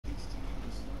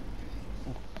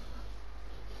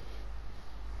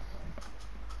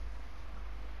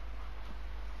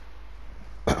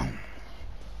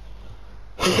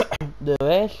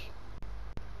Debes.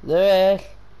 Debes.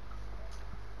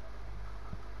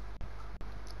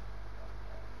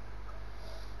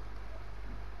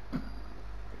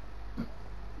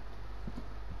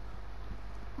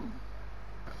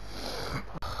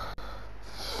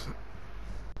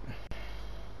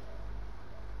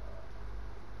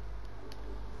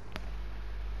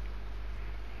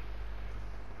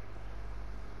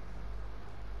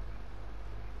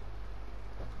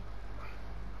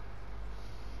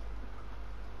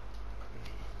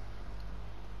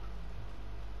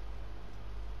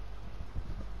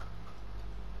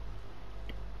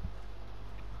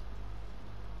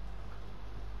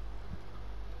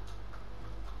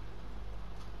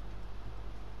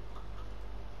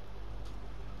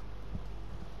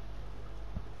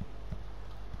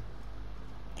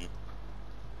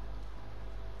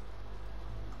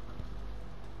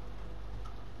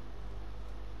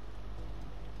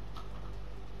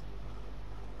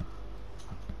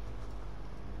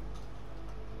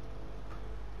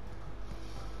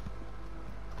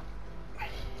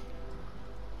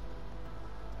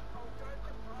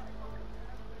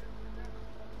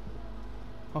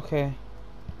 Okay.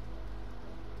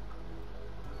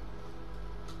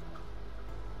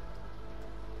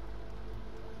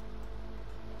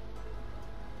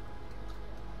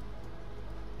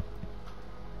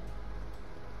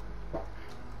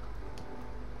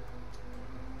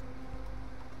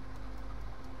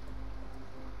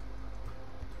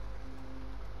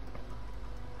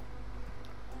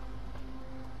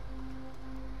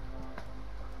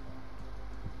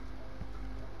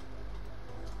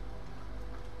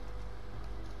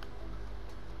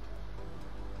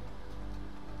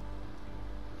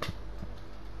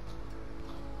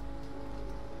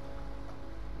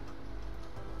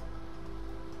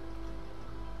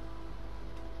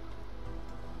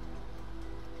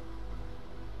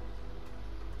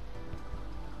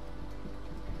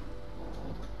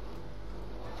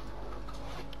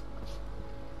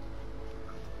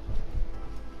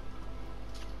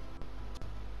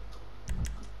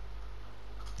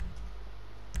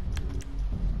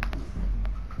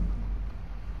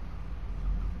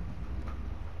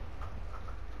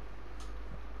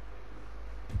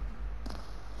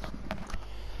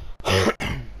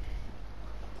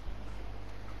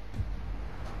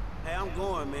 Hey, I'm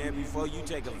going, man, before you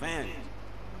take advantage.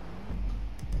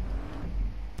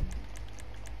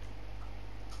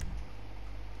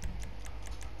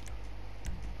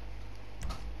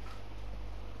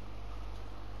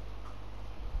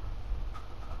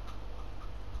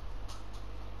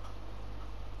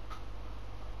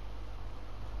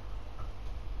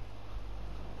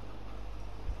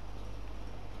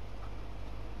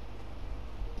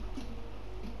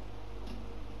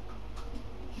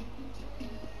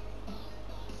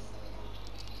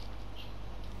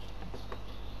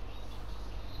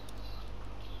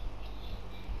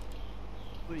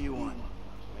 What do you want?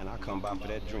 Man, I come by for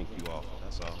that drink you offered,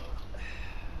 that's all.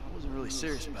 I wasn't really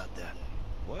serious about that.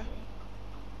 What?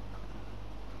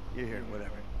 You're here,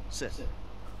 whatever. Sit.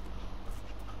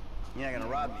 You're not gonna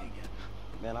rob me again.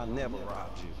 Man, I never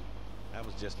robbed you. That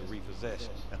was just a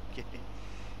repossession. Okay.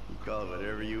 You call it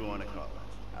whatever you want to call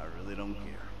it. I really don't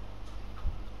care.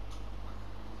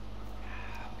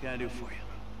 What can I do for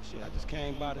you? Shit, I just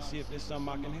came by to see if there's something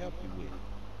I can help you with.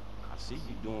 I see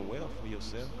you doing well for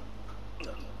yourself.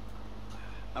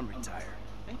 I'm retired.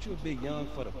 Ain't you a bit young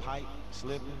for the pipe,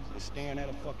 slippers, and staring at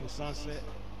a fucking sunset?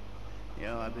 You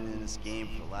know, I've been in this game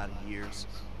for a lot of years.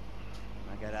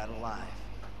 I got out alive.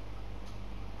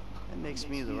 That makes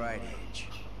me the right age.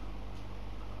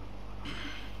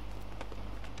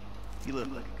 You look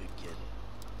like a good kid.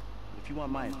 If you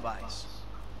want my advice,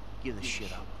 give this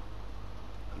shit up.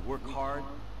 You work hard,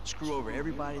 screw over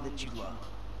everybody that you love.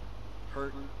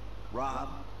 Hurt, rob,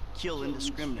 kill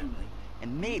indiscriminately,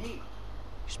 and maybe,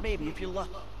 just maybe if you're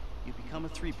lucky, you become a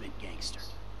 3-bit gangster.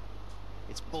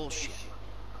 It's bullshit.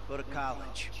 Go to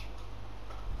college.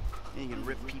 Then you can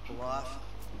rip people off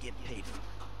and get paid for it.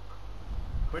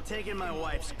 We're taking my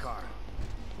wife's car.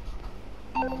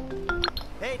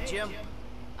 Hey, Jim.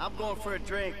 I'm going for a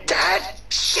drink. Dad?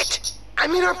 Shit!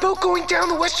 I'm in our boat going down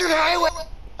the Western Highway.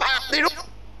 They don't...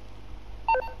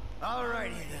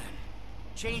 Alrighty then.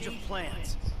 Change of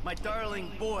plans. My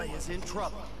darling boy is in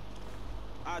trouble.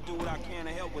 I'll do what I can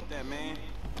to help with that, man.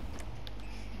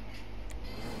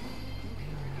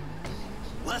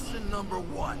 Lesson number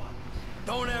 1.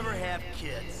 Don't ever have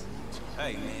kids.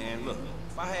 Hey, man, look.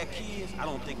 If I had kids, I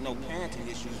don't think no parenting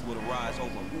issues would arise over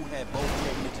who had both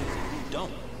privileges and who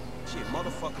don't. Shit,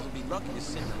 motherfuckers would be lucky to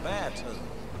sit in the bathtub.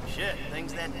 Shit,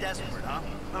 things that desperate, huh?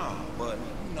 No, but,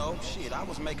 you know, shit, I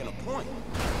was making a point.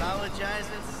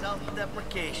 Apologizing,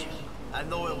 self-deprecation. I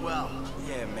know it well.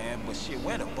 Yeah, man, but shit,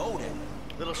 where the boat at?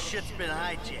 Little shit's been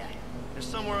hijacked. They're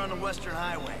somewhere on the Western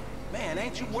Highway. Man,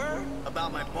 ain't you worried?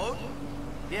 About my boat?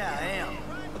 Yeah, I am.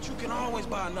 But you can always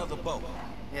buy another boat.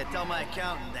 Yeah, tell my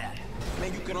accountant that.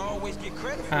 Man, you can always get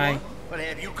credit for Hi. it. But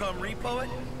have you come repo it?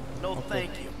 No,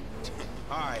 thank you.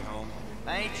 All right, homie.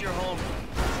 I ain't your homie.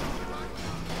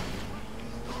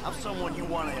 I'm someone you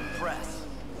want to impress.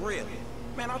 Really?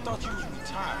 Man, I thought you was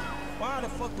retired. Why the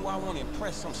fuck do I want to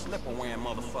impress some slipper-wearing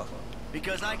motherfucker?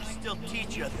 Because I can still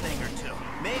teach you a thing or two.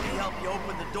 Maybe help you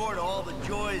open the door to all the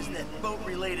joys that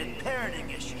boat-related parenting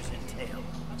issues entail.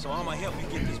 So I'm gonna help you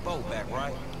get this boat back,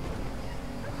 right?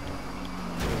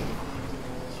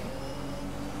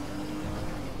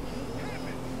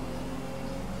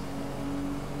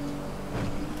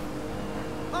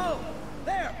 Oh!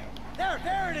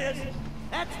 There it is!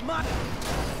 That's my...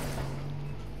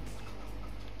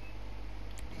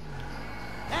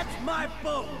 That's my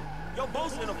boat! Your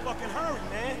boat's in a fucking hurry,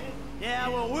 man. Yeah,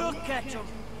 well, we'll catch him.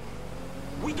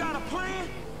 We got a plan?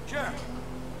 Sure.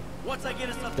 Once I get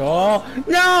us up... No! You're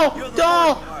No! the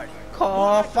No! boat party.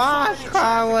 Call fast,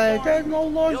 Conway. There's no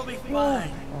lunch. You'll be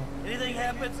fine. Anything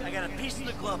happens, I got a piece in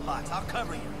the glove box. I'll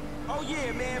cover you. Oh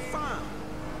yeah, man, fine.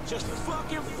 Just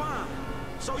fucking fine.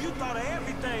 So you thought of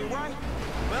everything, right?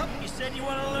 Well, you said you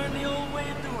want to learn the old way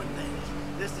of doing things.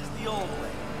 This is the old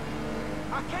way.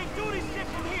 I can't do this shit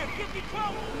from here. Get me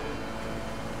close.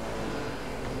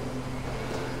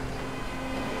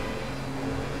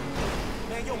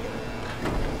 Man, yo.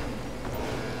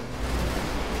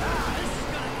 This is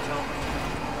gonna kill me.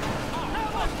 How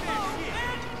much this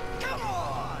shit? Come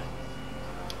on!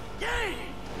 Yay!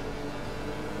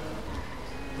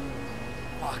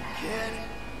 Fuck, kid.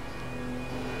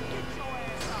 Get your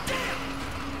ass out. Damn!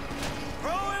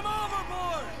 Throw him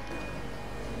overboard!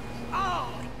 Oh,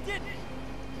 I didn't!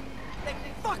 They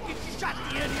fucking shot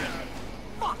the engine!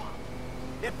 Fuck!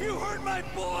 If you hurt my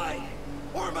boy,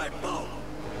 or my boat,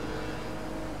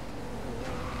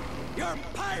 you're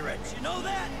pirates, you know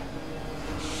that?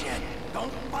 Shit,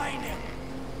 don't find him!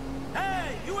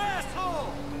 Hey, you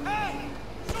asshole! Hey!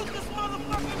 Shoot this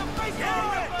motherfucker in the face!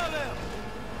 Get above him!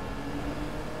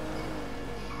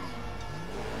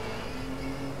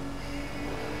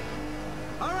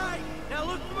 All right, now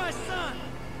look for my son!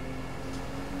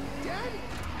 Dad?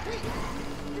 Hey,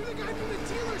 you're the guy from the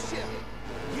dealership.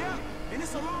 Yeah, and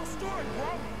it's a long story,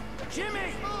 bro.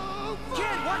 Jimmy! Oh, fuck.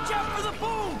 Kid, watch out for the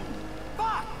boom!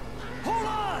 Fuck! Hold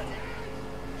on!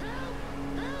 Help!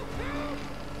 Help! Help!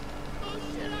 Oh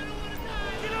shit, I don't want to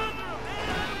die. Get under him,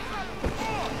 man!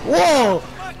 Whoa! What the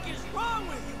fuck is wrong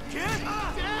with you, kid?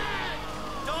 Dad!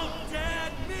 Don't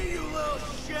dad me, you little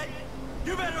shit!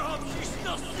 You better hope she's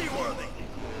still seaworthy!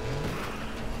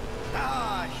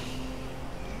 Ah,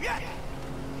 shit!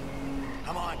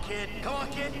 Come on, kid! Come on,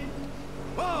 kid!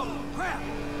 Whoa! Crap!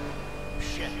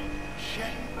 Shit!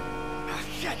 Shit! Ah,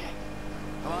 shit!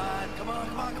 Come on! Come on!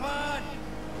 Come on! Come on!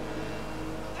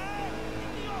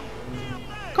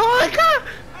 Come on, come!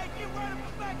 Hey, get right up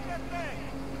the back of that thing.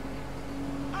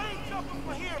 I ain't jumping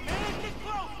for here, man. Get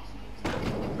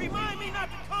close. Remind me not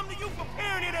to come to you for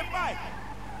parenting advice.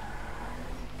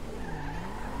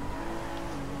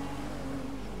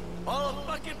 All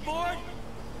fucking board?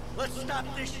 Let's stop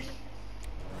this shit.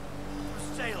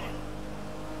 Sailor.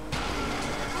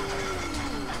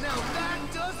 Now that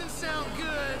doesn't sound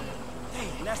good.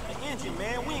 Damn, that's the engine,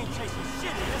 man. We ain't chasing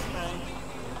shit in this thing.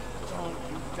 Don't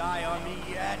you die on me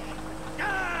yet.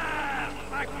 Ah!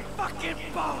 My fucking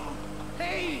boat!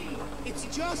 Hey, it's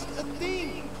just a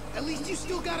thing. At least you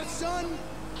still got a son.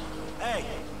 Hey,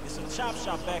 it's a chop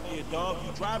shop back here, dog.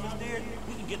 You drivers there,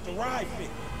 we can get the ride fit.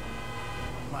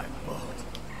 My boat.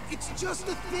 It's just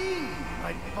a thing.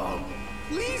 My boat.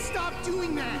 Please stop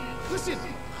doing that. Listen,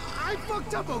 I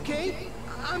fucked up, okay?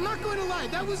 I'm not going to lie.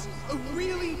 That was a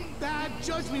really bad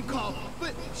judgment call.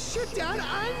 But shit, Dad,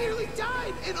 I nearly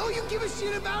died. And all you give a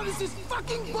shit about is this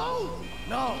fucking boat.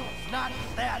 No, it's not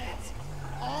that. It's...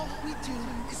 All we do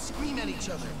is scream at each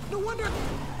other. No wonder...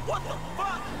 What the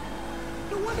fuck?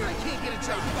 No wonder I can't get a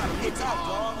job. look It's out,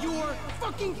 all dog. your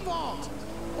fucking fault.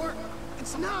 Or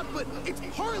it's not, but it's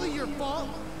partly your fault.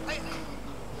 I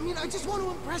mean, I just want to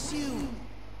impress you.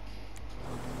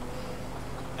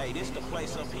 Hey, this the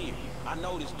place up here. I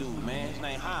know this dude, man. His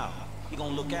name Hal. He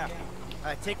gonna look after me. All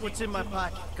right, take what's in my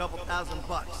pocket. A couple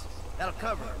 $1,000. That'll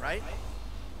cover it, right?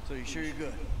 So you sure you're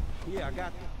good? Yeah, I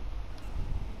got that.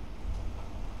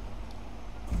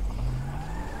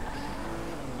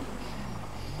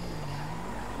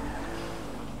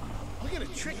 We gonna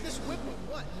trick this whip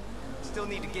or what? Still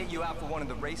need to get you out for one of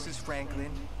the races, Franklin.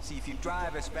 See if you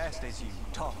drive as fast as you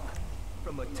talk.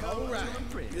 From a tunnel to a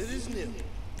bridge. Good as new.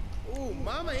 Ooh,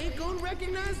 mama ain't gonna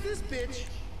recognize this bitch.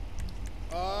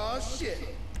 Oh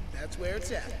shit, that's where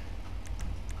it's at.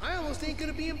 I almost ain't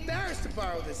gonna be embarrassed to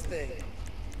borrow this thing.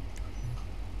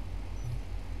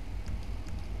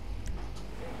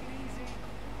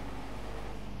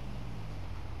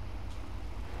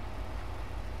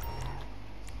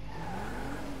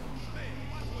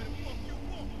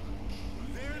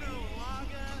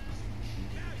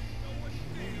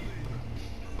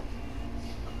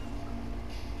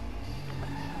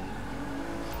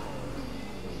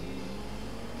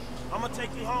 I'm gonna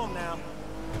take you home now.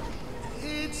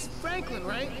 It's Franklin,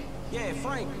 right? Yeah,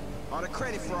 Franklin. Or the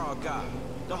credit fraud guy.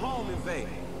 The home invader.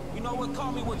 You know what?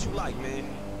 Call me what you like, man.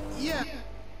 Yeah.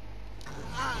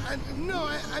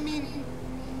 No, I mean,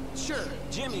 sure.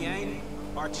 Jimmy, ain't it?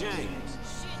 Or James?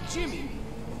 Jimmy.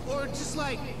 Or just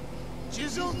like,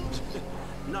 Jizzle?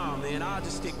 Nah, man, I'll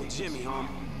just stick with Jimmy, homie.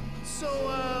 So,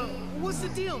 what's the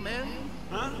deal, man?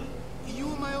 Huh? You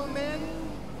and my old man?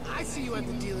 I see you at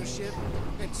the dealership,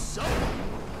 and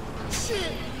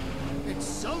shit! And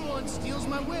someone steals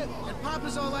my whip, and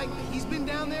Papa's all like, he's been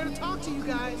down there to talk to you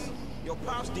guys. Your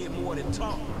pops did more than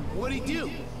talk. What'd he do?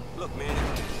 Look, man.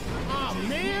 Aw,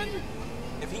 man!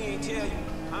 If he ain't tell you,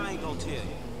 I ain't gonna tell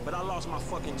you. But I lost my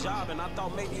fucking job, and I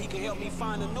thought maybe he could help me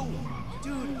find a new one.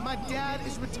 Dude, my dad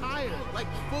is retired, like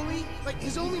fully. Like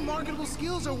his only marketable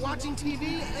skills are watching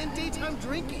TV and daytime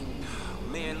drinking.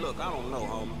 Man, look, I don't know,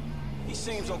 homie. He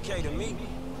seems okay to me.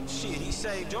 Shit, he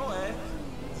saved your ass.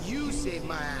 You saved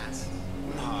my ass.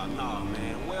 Nah,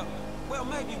 man. Well,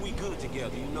 maybe we good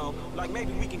together, you know? Like,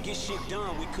 maybe we can get shit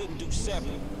done we couldn't do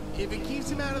separate. If it keeps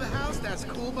him out of the house, that's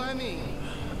cool by me.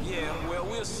 Yeah, well,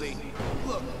 we'll see.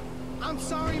 Look, I'm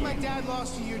sorry my dad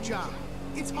lost you your job.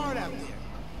 It's hard out there.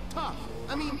 Tough.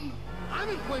 I mean, I'm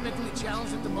employmentally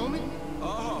challenged at the moment.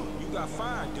 Oh, you got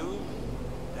fired, dude.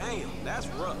 Damn, that's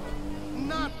rough.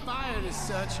 Not fired as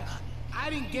such. I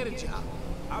didn't get a job.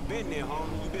 I've been there,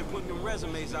 homie. You've been putting them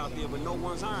resumes out there, but no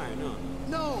one's hiring, huh?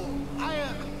 No,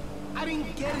 I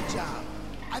didn't get a job.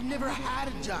 I've never had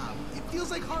a job. It feels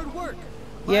like hard work.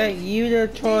 Yeah, you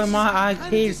just tore my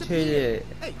ID IP to it.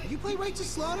 Hey, you play Righteous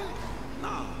Slaughter?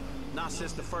 Nah, not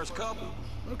since the first couple.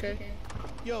 Okay.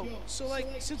 Yo, so like,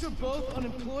 since we're both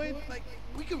unemployed, like,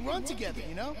 we could run together,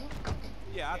 you know?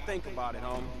 Yeah, I think about it,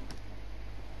 homie.